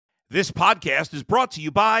This podcast is brought to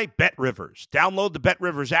you by BetRivers. Download the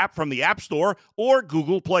BetRivers app from the App Store or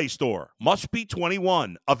Google Play Store. Must be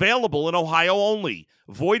 21. Available in Ohio only.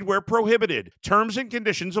 Void where prohibited. Terms and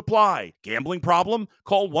conditions apply. Gambling problem?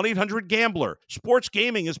 Call 1-800-GAMBLER. Sports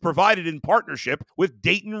gaming is provided in partnership with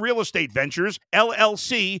Dayton Real Estate Ventures,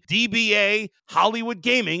 LLC, DBA, Hollywood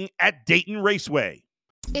Gaming at Dayton Raceway.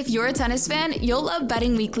 If you're a tennis fan, you'll love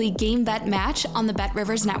Betting Weekly Game Bet Match on the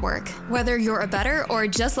BetRivers Network. Whether you're a bettor or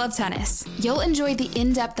just love tennis, you'll enjoy the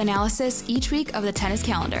in-depth analysis each week of the tennis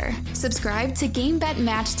calendar. Subscribe to Game Bet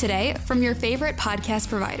Match today from your favorite podcast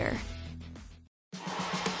provider.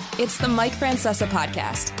 It's the Mike Francesa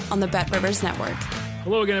podcast on the BetRivers Network.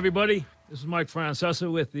 Hello again, everybody. This is Mike Francesa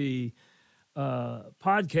with the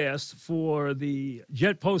podcast for the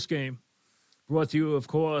Jet postgame. Brought to you, of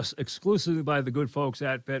course, exclusively by the good folks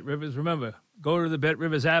at BetRivers. Remember, go to the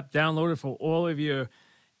BetRivers app, download it for all of your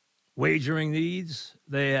wagering needs.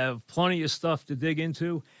 They have plenty of stuff to dig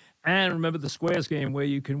into. And remember the Squares game where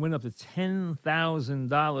you can win up to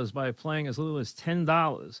 $10,000 by playing as little as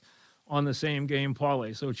 $10 on the same game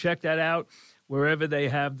parlay. So check that out wherever they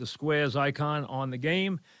have the Squares icon on the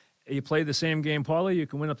game. You play the same game parlay, you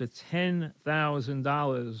can win up to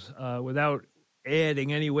 $10,000 without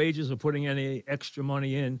adding any wages or putting any extra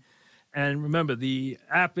money in. And remember, the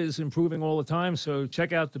app is improving all the time, so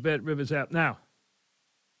check out the BetRivers app. Now,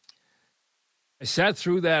 I sat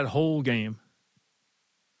through that whole game,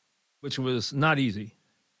 which was not easy.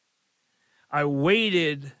 I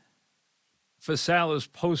waited for Salah's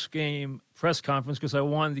post-game press conference because I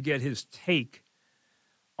wanted to get his take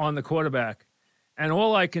on the quarterback. And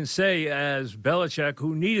all I can say as Belichick,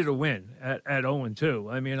 who needed a win at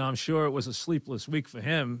 0-2, I mean, I'm sure it was a sleepless week for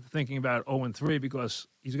him thinking about 0-3 because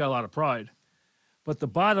he's got a lot of pride. But the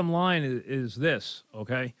bottom line is this,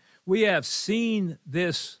 okay? We have seen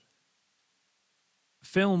this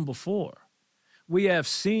film before. We have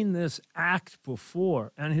seen this act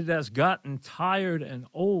before, and it has gotten tired and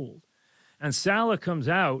old. And Salah comes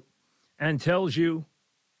out and tells you,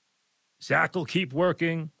 Zach will keep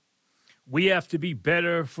working. We have to be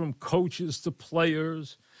better from coaches to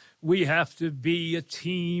players. We have to be a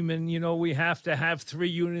team, and, we have to have 3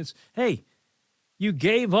 units. Hey, you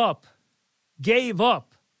gave up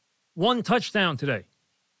one touchdown today,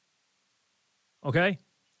 okay?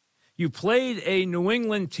 You played a New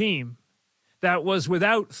England team that was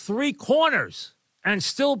without 3 corners and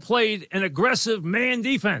still played an aggressive man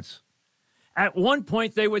defense. At one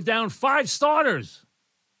point, they were down 5 starters,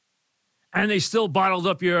 and they still bottled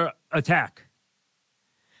up your attack.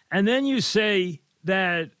 And then you say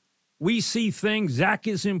that we see things, Zach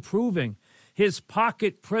is improving. His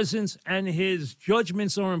pocket presence and his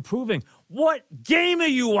judgments are improving. What game are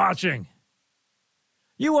you watching?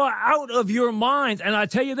 You are out of your mind. And I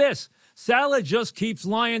tell you this, Salah just keeps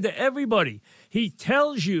lying to everybody. He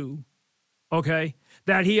tells you, okay,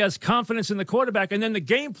 that he has confidence in the quarterback, and then the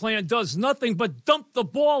game plan does nothing but dump the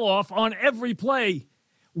ball off on every play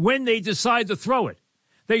when they decide to throw it.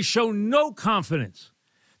 They show no confidence.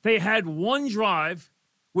 They had one drive,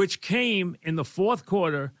 which came in the fourth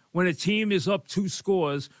quarter when a team is up 2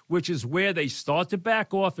 scores, which is where they start to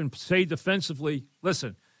back off and say defensively,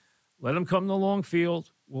 listen, let them come to the long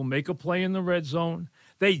field. We'll make a play in the red zone.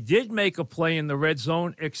 They did make a play in the red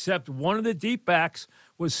zone, except one of the deep backs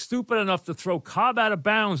was stupid enough to throw Cobb out of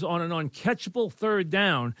bounds on an uncatchable 3rd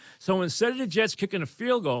down. So instead of the Jets kicking a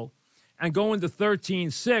field goal and going to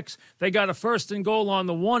 13-6, they got a 1st and goal on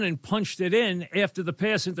the 1 and punched it in after the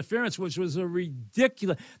pass interference, which was a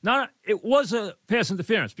ridiculous. It was a pass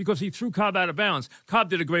interference because he threw Cobb out of bounds.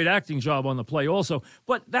 Cobb did a great acting job on the play also,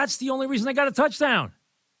 but that's the only reason they got a touchdown.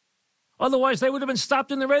 Otherwise, they would have been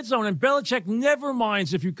stopped in the red zone, and Belichick never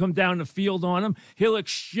minds if you come down the field on him. He'll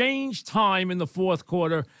exchange time in the fourth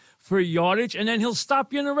quarter for yardage, and then he'll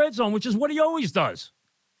stop you in the red zone, which is what he always does.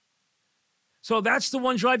 So that's the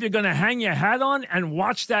one drive you're going to hang your hat on and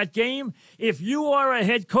watch that game. If you are a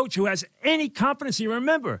head coach who has any competency,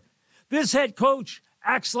 remember, this head coach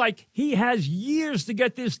acts like he has years to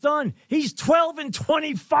get this done. He's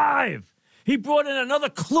 12-25. He brought in another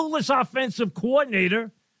clueless offensive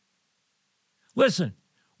coordinator. Listen,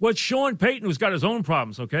 what Sean Payton, who's got his own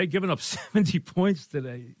problems, okay, giving up 70 points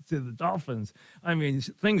today to the Dolphins. I mean,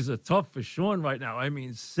 things are tough for Sean right now. I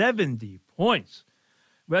mean, 70 points.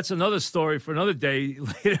 That's another story for another day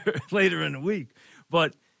later in the week.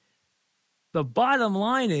 But the bottom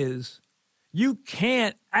line is you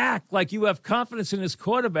can't act like you have confidence in this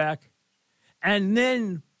quarterback and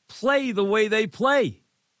then play the way they play.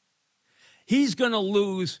 He's going to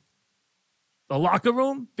lose the locker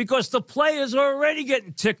room because the players are already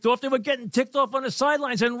getting ticked off. They were getting ticked off on the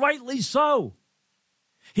sidelines, and rightly so.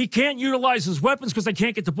 He can't utilize his weapons because they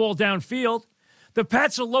can't get the ball downfield. The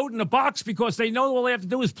Pats are loading the box because they know all they have to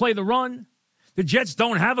do is play the run. The Jets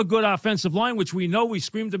don't have a good offensive line, which we know. We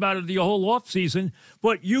screamed about it the whole offseason.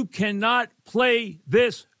 But you cannot play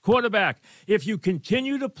this quarterback. If you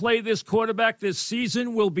continue to play this quarterback, this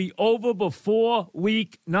season will be over before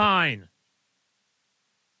week 9.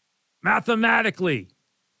 Mathematically,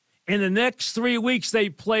 in the next 3 weeks, they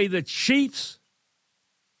play the Chiefs,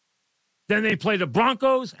 then they play the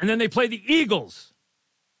Broncos, and then they play the Eagles.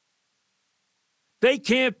 They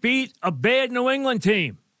can't beat a bad New England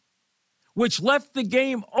team, which left the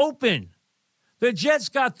game open. The Jets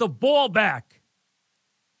got the ball back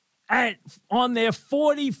on their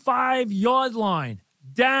 45-yard line,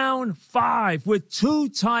 down 5 with 2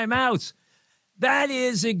 timeouts. That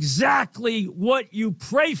is exactly what you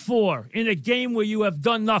pray for in a game where you have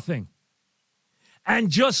done nothing. And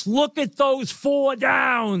just look at those 4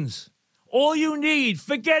 downs. All you need,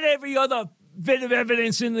 forget every other bit of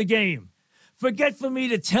evidence in the game. Forget for me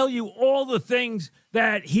to tell you all the things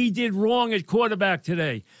that he did wrong at quarterback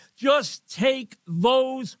today. Just take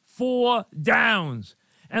those 4 downs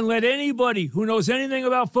and let anybody who knows anything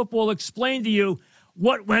about football explain to you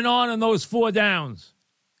what went on in those 4 downs.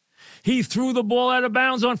 He threw the ball out of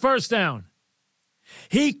bounds on first down.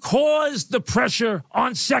 He caused the pressure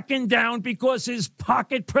on second down because his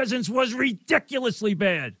pocket presence was ridiculously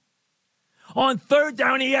bad. On third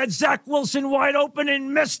down, he had Zach Wilson wide open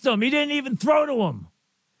and missed him. He didn't even throw to him.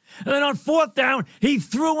 And then on fourth down, he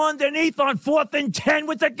threw underneath on 4th and 10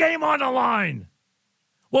 with the game on the line.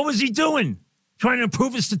 What was he doing? Trying to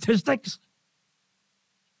improve his statistics?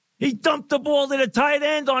 He dumped the ball to the tight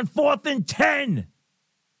end on 4th and 10.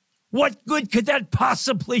 What good could that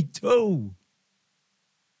possibly do?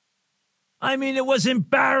 I mean, it was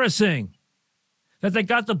embarrassing that they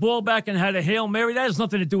got the ball back and had a Hail Mary. That has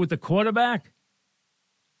nothing to do with the quarterback.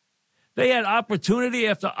 They had opportunity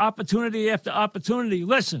after opportunity after opportunity.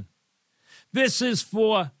 Listen, this is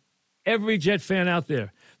for every Jet fan out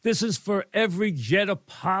there. This is for every Jet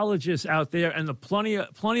apologist out there, and the plenty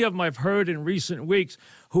of them I've heard in recent weeks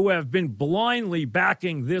who have been blindly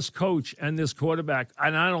backing this coach and this quarterback,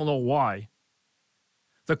 and I don't know why.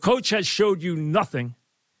 The coach has showed you nothing,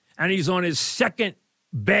 and he's on his second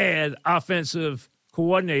bad offensive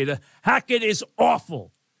coordinator. Hackett is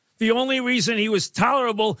awful. The only reason he was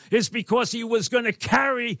tolerable is because he was going to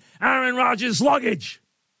carry Aaron Rodgers' luggage.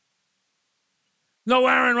 No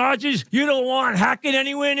Aaron Rodgers, you don't want Hackett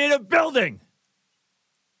anywhere near the building.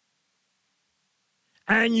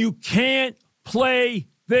 And you can't play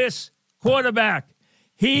this quarterback.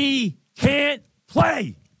 He can't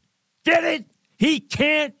play. Get it? He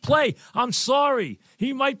can't play. I'm sorry.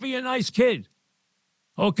 He might be a nice kid.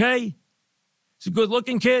 Okay? He's a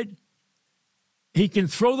good-looking kid. He can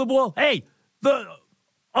throw the ball. Hey, the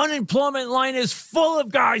unemployment line is full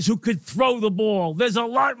of guys who could throw the ball. There's a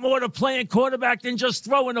lot more to playing quarterback than just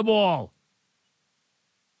throwing the ball.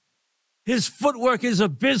 His footwork is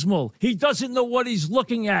abysmal. He doesn't know what he's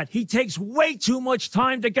looking at. He takes way too much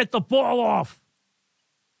time to get the ball off.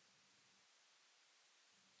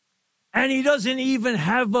 And he doesn't even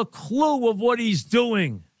have a clue of what he's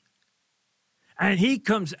doing. And he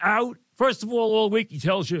comes out, first of all week he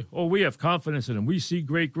tells you, oh, we have confidence in him. We see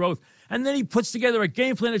great growth. And then he puts together a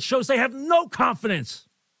game plan that shows they have no confidence.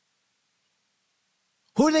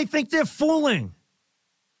 Who do they think they're fooling?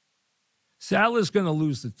 Salah's going to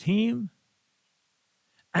lose the team,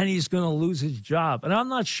 and he's going to lose his job. And I'm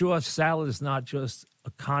not sure Salah is not just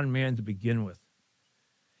a con man to begin with.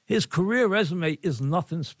 His career resume is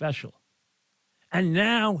nothing special. And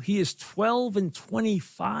now he is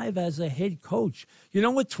 12-25 as a head coach. You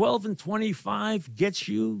know what 12-25 gets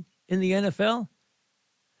you in the NFL?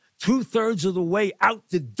 2/3 of the way out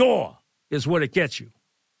the door is what it gets you.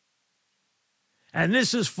 And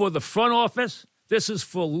this is for the front office. This is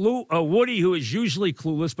for Woody, who is usually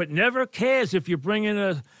clueless, but never cares if you bring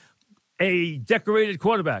in a decorated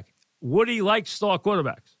quarterback. Woody likes star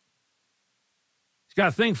quarterbacks. He's got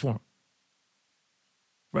a thing for him.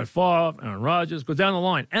 Brett Favre, Aaron Rodgers, go down the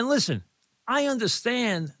line. And listen, I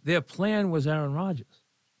understand their plan was Aaron Rodgers.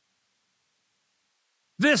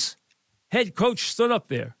 This head coach stood up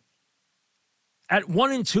there at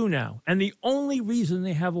 1-2 now, and the only reason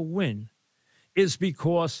they have a win is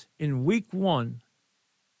because in week 1,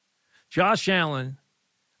 Josh Allen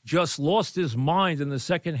just lost his mind in the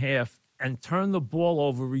second half and turned the ball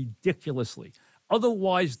over ridiculously.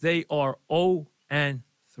 Otherwise, they are 0-3.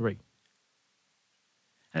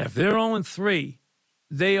 And if they're 0-3,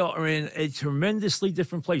 they are in a tremendously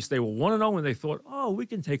different place. They were 1-0 and they thought, oh, we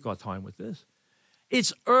can take our time with this.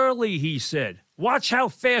 It's early, he said. Watch how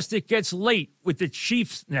fast it gets late with the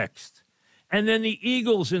Chiefs next. And then the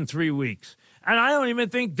Eagles in 3 weeks. And I don't even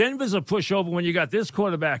think Denver's a pushover when you got this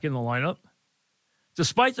quarterback in the lineup.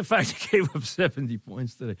 Despite the fact they gave up 70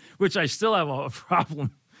 points today, which I still have a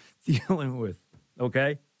problem dealing with,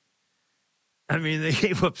 okay? I mean, they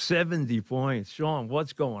gave up 70 points. Sean,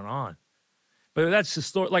 what's going on? But that's the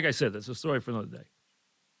story. Like I said, that's a story for another day.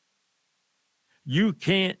 You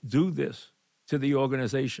can't do this to the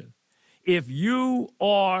organization. If you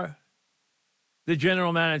are the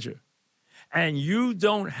general manager and you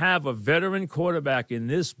don't have a veteran quarterback in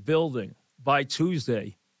this building by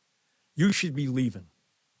Tuesday, you should be leaving.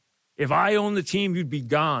 If I own the team, you'd be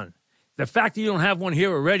gone. The fact that you don't have one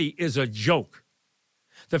here already is a joke.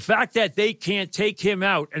 The fact that they can't take him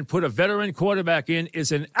out and put a veteran quarterback in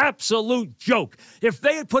is an absolute joke. If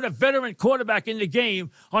they had put a veteran quarterback in the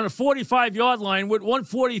game on a 45-yard line with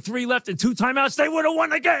 1:43 left and 2 timeouts, they would have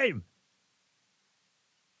won the game.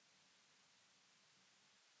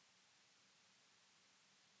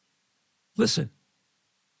 Listen,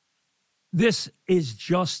 this is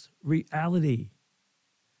just reality.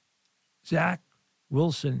 Zach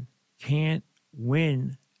Wilson can't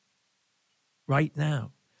win right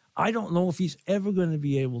now. I don't know if he's ever going to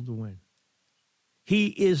be able to win. He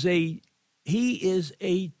is a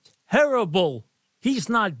terrible, he's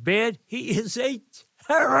not bad, he is a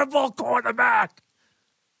terrible quarterback.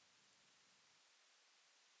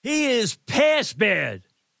 He is past bad.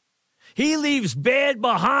 He leaves bad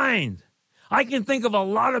behind. I can think of a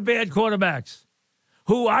lot of bad quarterbacks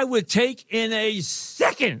who I would take in a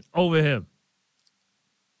second over him.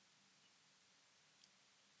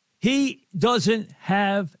 He doesn't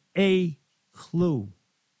have a clue.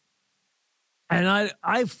 And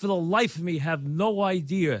I, for the life of me, have no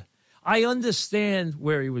idea. I understand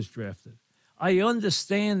where he was drafted. I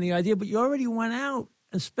understand the idea, but you already went out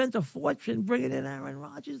and spent a fortune bringing in Aaron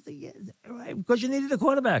Rodgers right? Because you needed a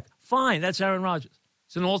quarterback. Fine, that's Aaron Rodgers.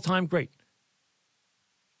 It's an all-time great.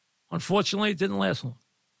 Unfortunately, it didn't last long.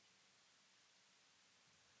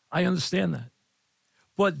 I understand that.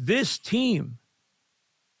 But this team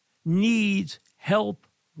needs help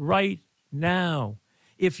right now.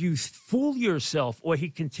 If you fool yourself or he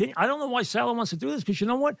continue, I don't know why Salah wants to do this, because you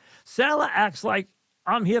know what? Salah acts like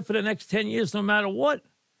I'm here for the next 10 years no matter what.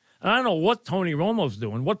 And I don't know what Tony Romo's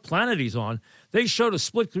doing, what planet he's on. They showed a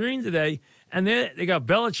split screen today, and they got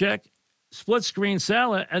Belichick, split screen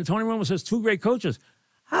Salah, and Tony Romo says 2 great coaches.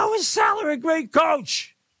 How is Salah a great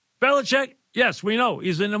coach? Belichick, yes, we know.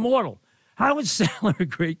 He's an immortal. How is Salah a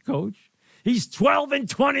great coach? He's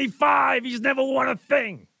 12-25. He's never won a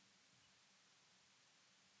thing.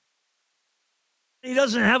 He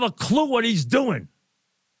doesn't have a clue what he's doing.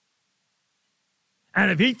 And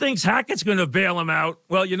if he thinks Hackett's going to bail him out,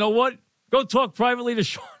 well, you know what? Go talk privately to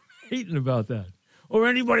Sean Payton about that, or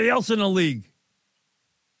anybody else in the league.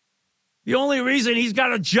 The only reason he's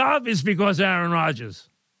got a job is because Aaron Rodgers.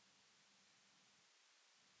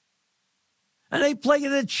 And they play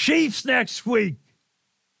the Chiefs next week.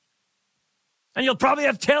 And you'll probably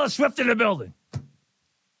have Taylor Swift in the building.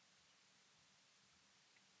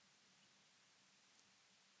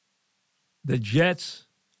 The Jets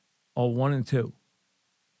are 1-2.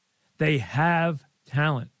 They have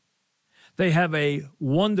talent. They have a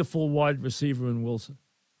wonderful wide receiver in Wilson.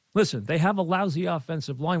 Listen, they have a lousy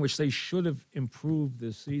offensive line, which they should have improved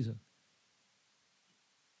this season.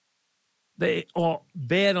 They are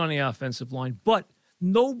bad on the offensive line, but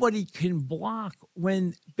nobody can block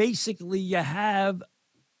when basically you have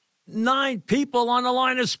 9 people on the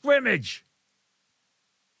line of scrimmage.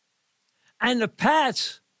 And the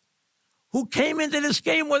Pats, who came into this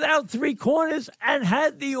game without 3 corners and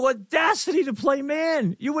had the audacity to play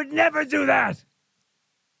man. You would never do that.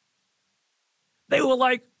 They were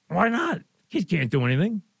like, why not? Kid can't do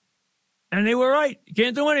anything. And they were right. He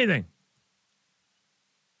can't do anything.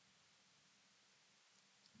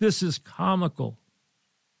 This is comical.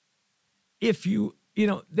 If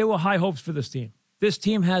there were high hopes for this team. This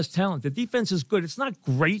team has talent. The defense is good. It's not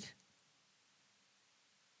great.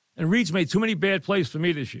 And Reed's made too many bad plays for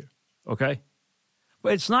me this year. Okay?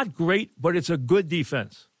 But it's not great, but it's a good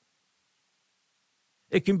defense.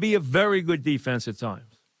 It can be a very good defense at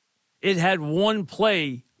times. It had 1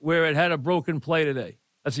 play where it had a broken play today.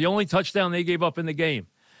 That's the only touchdown they gave up in the game.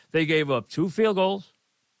 They gave up 2 field goals.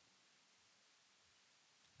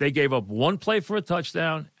 They gave up 1 play for a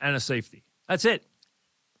touchdown and a safety. That's it.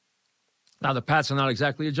 Now, the Pats are not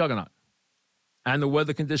exactly a juggernaut. And the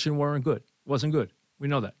weather condition wasn't good. We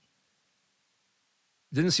know that.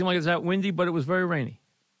 Didn't seem like it was that windy, but it was very rainy.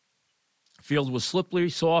 Field was slippery,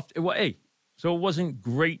 soft. So it wasn't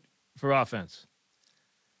great for offense.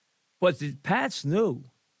 But the Pats knew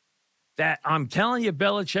that, I'm telling you,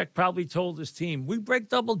 Belichick probably told his team, we break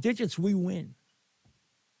double digits, we win.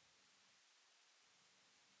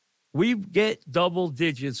 We get double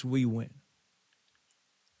digits, we win.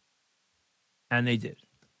 And they did.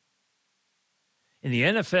 In the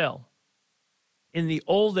NFL, in the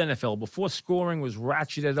old NFL, before scoring was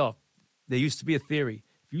ratcheted up, there used to be a theory.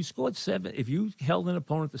 If you held an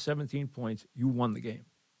opponent to 17 points, you won the game.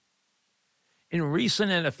 In recent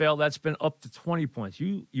NFL, that's been up to 20 points.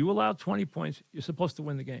 You allow 20 points, you're supposed to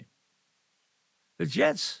win the game. The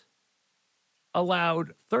Jets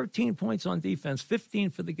allowed 13 points on defense,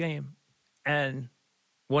 15 for the game, and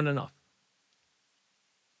wasn't enough.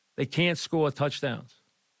 They can't score touchdowns.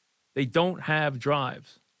 They don't have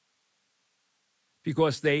drives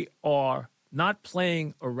because they are not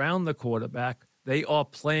playing around the quarterback. They are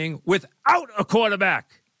playing without a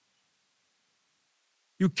quarterback.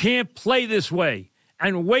 You can't play this way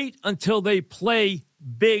and wait until they play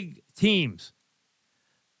big teams.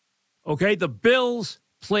 Okay, the Bills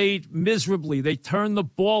played miserably. They turned the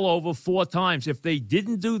ball over 4 times. If they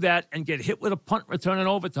didn't do that and get hit with a punt return in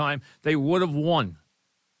overtime, they would have won.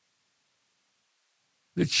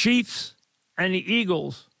 The Chiefs and the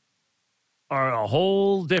Eagles are a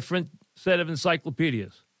whole different set of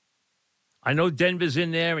encyclopedias. I know Denver's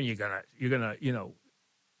in there, and you're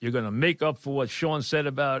gonna make up for what Sean said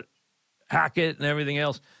about Hackett and everything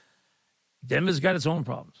else. Denver's got its own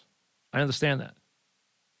problems. I understand that.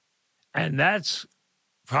 And that's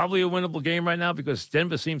probably a winnable game right now because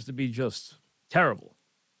Denver seems to be just terrible.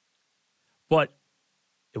 But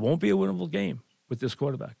it won't be a winnable game with this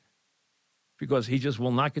quarterback because he just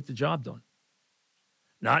will not get the job done.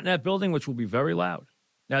 Not in that building, which will be very loud.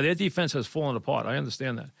 Now, their defense has fallen apart. I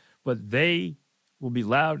understand that. But they will be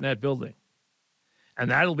loud in that building.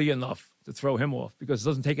 And that'll be enough to throw him off because it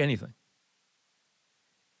doesn't take anything.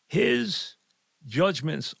 His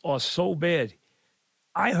judgments are so bad.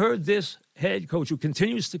 I heard this head coach who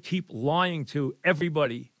continues to keep lying to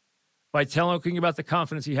everybody by talking about the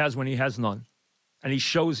confidence he has when he has none. And he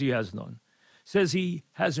shows he has none. Says he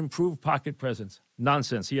has improved pocket presence.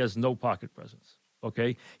 Nonsense. He has no pocket presence.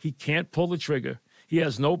 Okay? He can't pull the trigger. He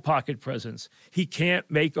has no pocket presence. He can't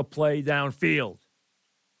make a play downfield.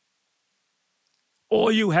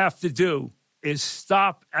 All you have to do is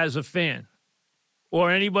stop as a fan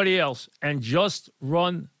or anybody else and just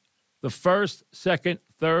run the first, second,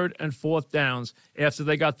 third, and fourth downs after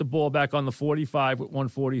they got the ball back on the 45 with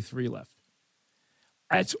 1:43 left.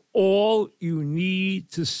 That's all you need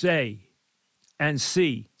to say and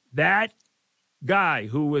see. That guy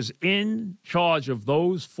who was in charge of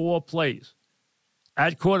those 4 plays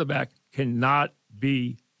at quarterback cannot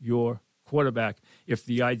be your quarterback if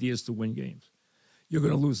the idea is to win games. You're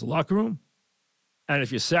going to lose the locker room, and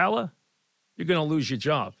if you're Salah, you're going to lose your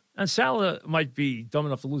job. And Salah might be dumb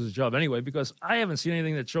enough to lose his job anyway because I haven't seen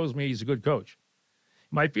anything that shows me he's a good coach.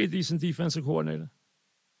 Might be a decent defensive coordinator.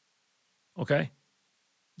 Okay?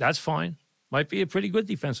 That's fine. Might be a pretty good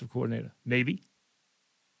defensive coordinator. Maybe.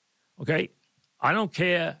 Okay? I don't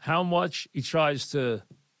care how much he tries to,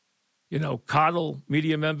 coddle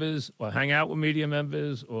media members or hang out with media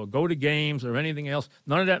members or go to games or anything else.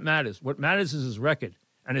 None of that matters. What matters is his record,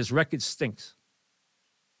 and his record stinks.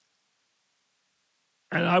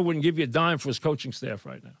 And I wouldn't give you a dime for his coaching staff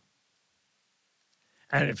right now.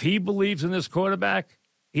 And if he believes in this quarterback,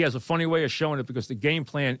 he has a funny way of showing it because the game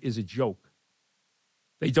plan is a joke.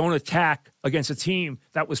 They don't attack against a team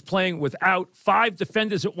that was playing without 5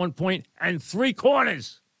 defenders at one point and 3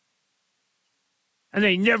 corners. And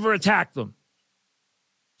they never attack them.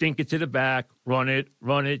 Dink it to the back, run it,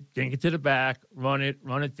 dink it to the back, run it,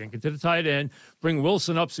 dink it to the tight end. Bring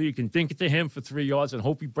Wilson up so you can dink it to him for 3 yards and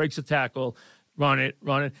hope he breaks a tackle. Run it.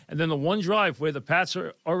 And then the one drive where the Pats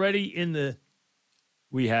are already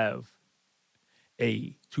we have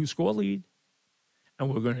a 2-score lead, and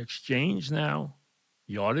we're going to exchange now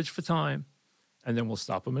yardage for time, and then we'll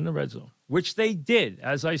stop them in the red zone, which they did,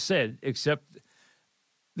 as I said, except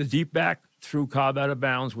the deep back threw Cobb out of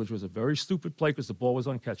bounds, which was a very stupid play because the ball was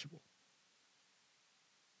uncatchable.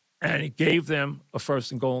 And it gave them a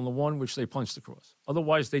 1st and goal on the 1, which they punched across.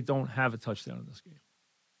 Otherwise, they don't have a touchdown in this game.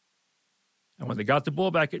 And when they got the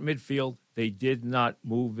ball back at midfield, they did not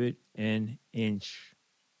move it an inch.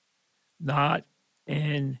 Not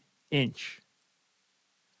an inch.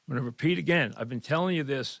 I'm going to repeat again. I've been telling you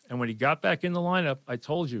this, and when he got back in the lineup, I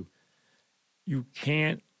told you, you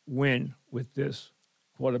can't win with this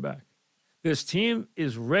quarterback. This team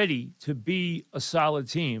is ready to be a solid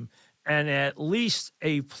team and at least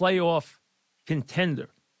a playoff contender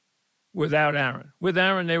without Aaron. With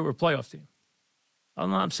Aaron, they were a playoff team. I'm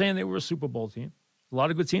not saying they were a Super Bowl team. A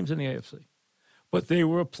lot of good teams in the AFC. But they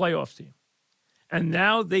were a playoff team. And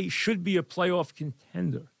now they should be a playoff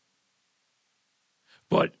contender.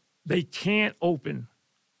 But they can't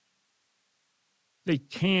They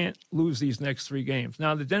can't lose these next 3 games.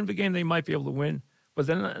 Now, the Denver game, they might be able to win.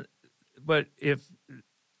 But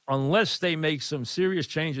unless they make some serious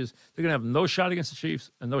changes, they're going to have no shot against the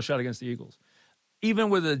Chiefs and no shot against the Eagles. Even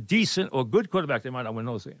with a decent or good quarterback, they might not win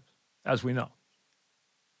those games, as we know.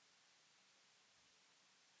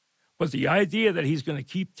 But the idea that he's going to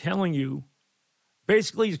keep telling you,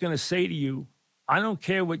 basically he's going to say to you, I don't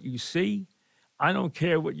care what you see. I don't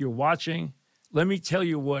care what you're watching. Let me tell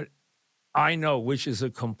you what I know, which is a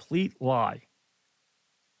complete lie.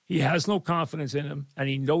 He has no confidence in him, and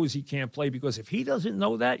he knows he can't play, because if he doesn't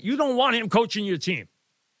know that, you don't want him coaching your team.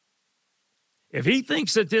 If he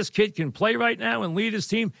thinks that this kid can play right now and lead his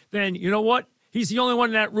team, then you know what? He's the only one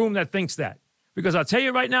in that room that thinks that. Because I'll tell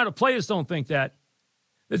you right now, the players don't think that.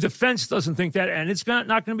 The defense doesn't think that, and it's not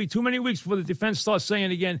going to be too many weeks before the defense starts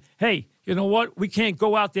saying again, hey, you know what? We can't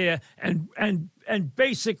go out there and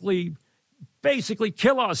basically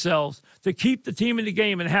kill ourselves to keep the team in the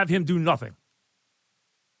game and have him do nothing.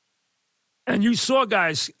 And you saw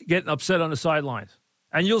guys getting upset on the sidelines.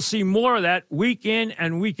 And you'll see more of that week in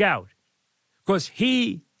and week out. Because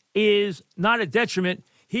he is not a detriment.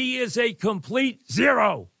 He is a complete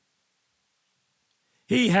zero.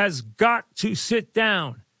 He has got to sit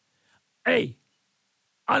down. Hey,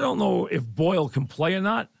 I don't know if Boyle can play or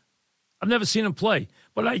not. I've never seen him play.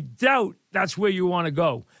 But I doubt that's where you want to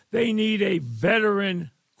go. They need a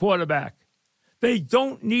veteran quarterback. They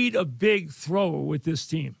don't need a big thrower with this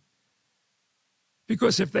team.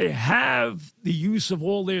 Because if they have the use of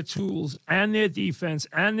all their tools and their defense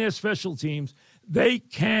and their special teams, they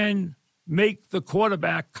can make the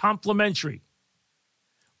quarterback complementary.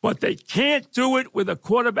 But they can't do it with a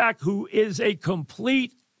quarterback who is a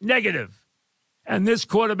complete negative. And this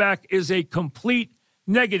quarterback is a complete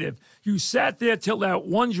negative. You sat there till that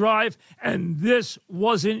one drive, and this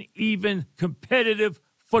wasn't even competitive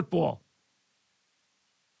football.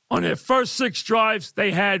 On their first 6 drives,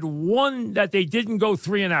 they had one that they didn't go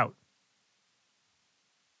 3 and out.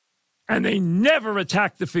 And they never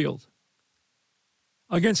attacked the field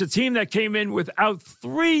against a team that came in without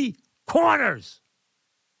 3 corners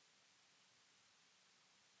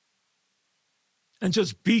and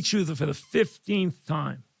just beat you for the 15th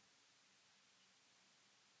time.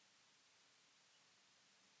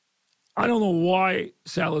 I don't know why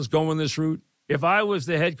Salah's going this route. If I was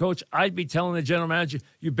the head coach, I'd be telling the general manager,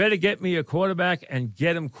 you better get me a quarterback and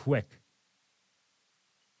get him quick.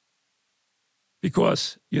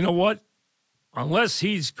 Because, you know what? Unless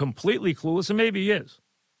he's completely clueless, and maybe he is.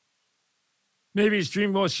 Maybe his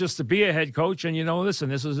dream was just to be a head coach, and listen,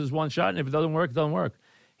 this is his one shot, and if it doesn't work, it doesn't work.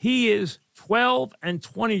 He is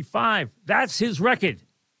 12-25. That's his record.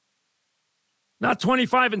 Not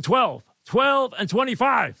 25-12.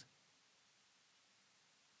 12-25.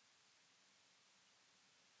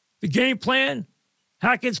 The game plan,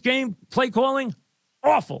 Hackett's game play calling,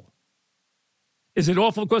 awful. Is it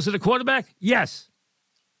awful because of the quarterback? Yes.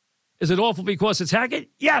 Is it awful because it's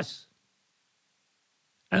Hackett? Yes.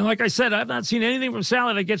 And like I said, I've not seen anything from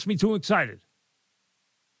Saleh that gets me too excited.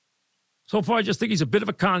 So far, I just think he's a bit of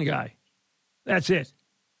a con guy. That's it.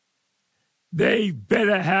 They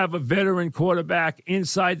better have a veteran quarterback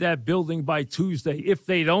inside that building by Tuesday. If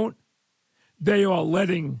they don't, they are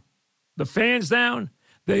letting the fans down.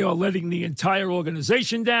 They are letting the entire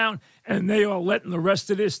organization down, and they are letting the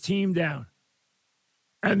rest of this team down.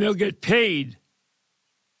 And they'll get paid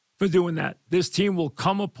for doing that. This team will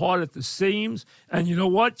come apart at the seams. And you know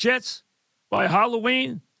what, Jets? By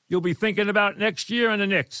Halloween, you'll be thinking about next year and the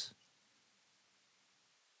Knicks.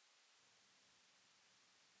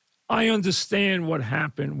 I understand what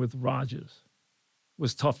happened with Rodgers. It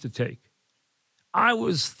was tough to take. I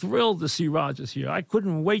was thrilled to see Rodgers here. I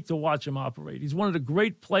couldn't wait to watch him operate. He's one of the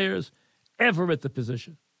great players ever at the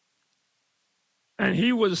position. And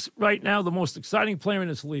he was, right now, the most exciting player in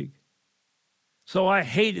this league. So I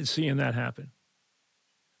hated seeing that happen.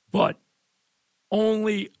 But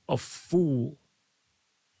only a fool,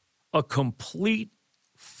 a complete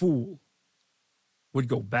fool, would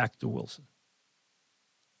go back to Wilson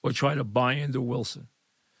or try to buy into Wilson,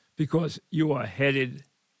 because you are headed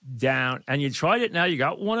down. And you tried it now. You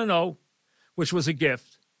got 1-0, which was a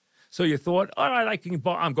gift. So you thought, all right,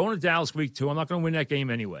 I'm going to Dallas week 2. I'm not going to win that game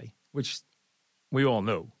anyway, which we all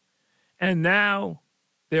knew. And now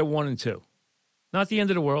they're 1-2. Not the end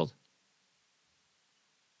of the world.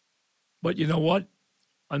 But you know what?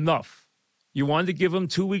 Enough. You wanted to give them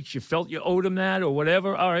 2 weeks. You felt you owed them that or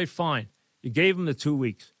whatever. All right, fine. You gave them the 2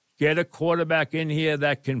 weeks. Get a quarterback in here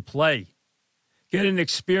that can play. Get an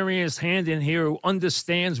experienced hand in here who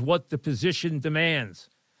understands what the position demands.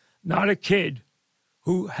 Not a kid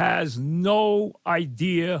who has no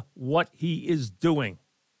idea what he is doing.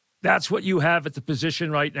 That's what you have at the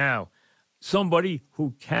position right now. Somebody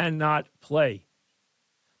who cannot play.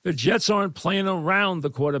 The Jets aren't playing around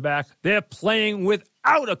the quarterback. They're playing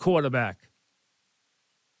without a quarterback.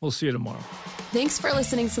 We'll see you tomorrow. Thanks for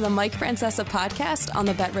listening to the Mike Francesa podcast on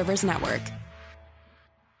the Bet Rivers Network.